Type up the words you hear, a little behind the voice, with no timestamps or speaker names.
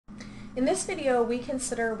In this video, we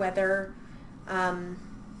consider whether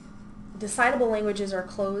decidable languages are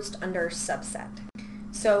closed under subset.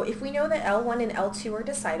 So if we know that L1 and L2 are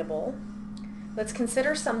decidable, let's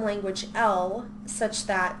consider some language L such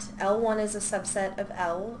that L1 is a subset of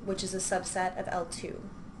L, which is a subset of L2.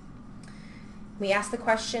 We ask the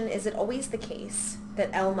question, is it always the case that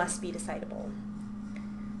L must be decidable?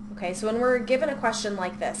 Okay, so when we're given a question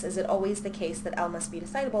like this, is it always the case that L must be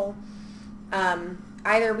decidable?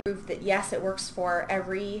 Either prove that yes, it works for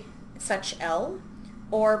every such L,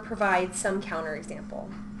 or provide some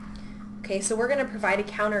counterexample. Okay, so we're going to provide a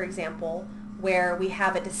counterexample where we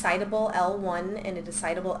have a decidable L1 and a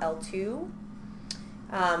decidable L2,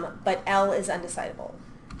 but L is undecidable.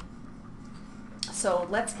 So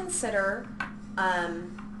let's consider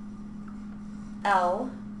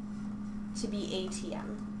L to be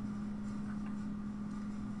ATM.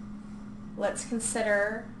 Let's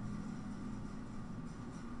consider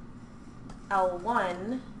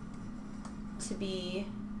L1 to be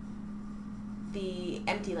the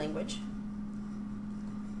empty language.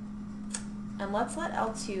 And let's let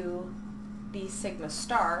L2 be sigma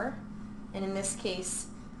star, and in this case,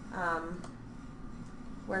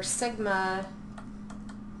 where sigma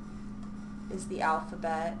is the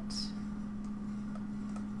alphabet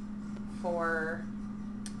for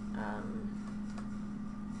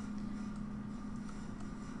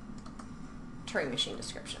Turing machine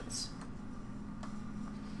descriptions.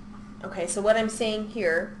 Okay, so what I'm saying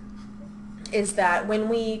here is that when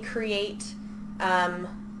we create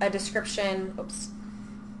a description,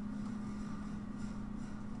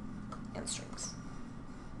 and strings.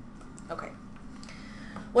 Okay.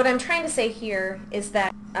 What I'm trying to say here is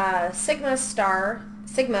that sigma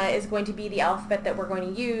is going to be the alphabet that we're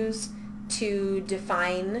going to use to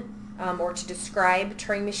define or to describe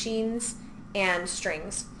Turing machines and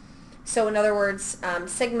strings. So in other words,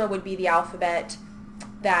 sigma would be the alphabet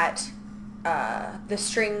that the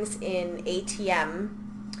strings in ATM,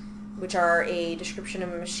 which are a description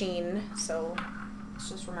of a machine, so let's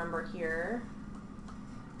just remember here.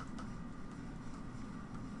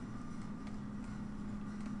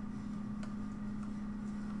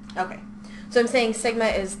 Okay, so I'm saying sigma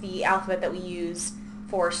is the alphabet that we use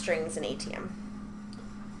for strings in ATM.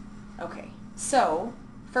 Okay, so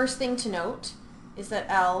first thing to note is that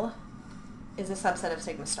L is a subset of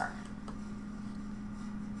sigma star.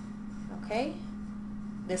 Okay,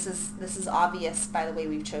 this is obvious by the way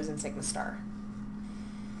we've chosen sigma star.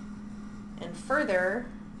 And further,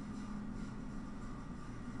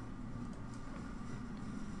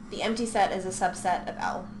 the empty set is a subset of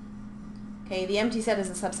L. Okay, the empty set is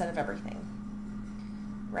a subset of everything,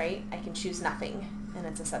 right? I can choose nothing, and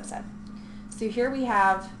it's a subset. So here we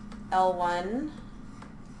have L1,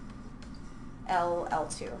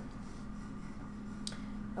 L2.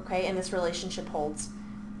 Okay, and this relationship holds.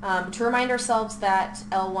 To remind ourselves that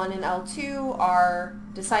L1 and L2 are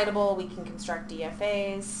decidable, we can construct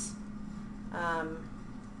DFAs.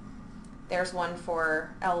 There's one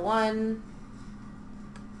for L1,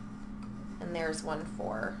 and there's one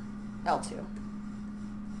for L2.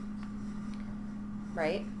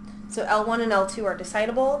 Right? So L1 and L2 are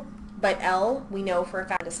decidable, but L, we know for a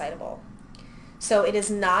fact, is decidable. So it is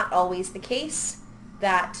not always the case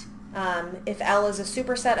that if L is a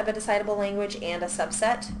superset of a decidable language and a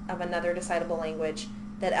subset of another decidable language,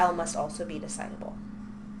 that L must also be decidable.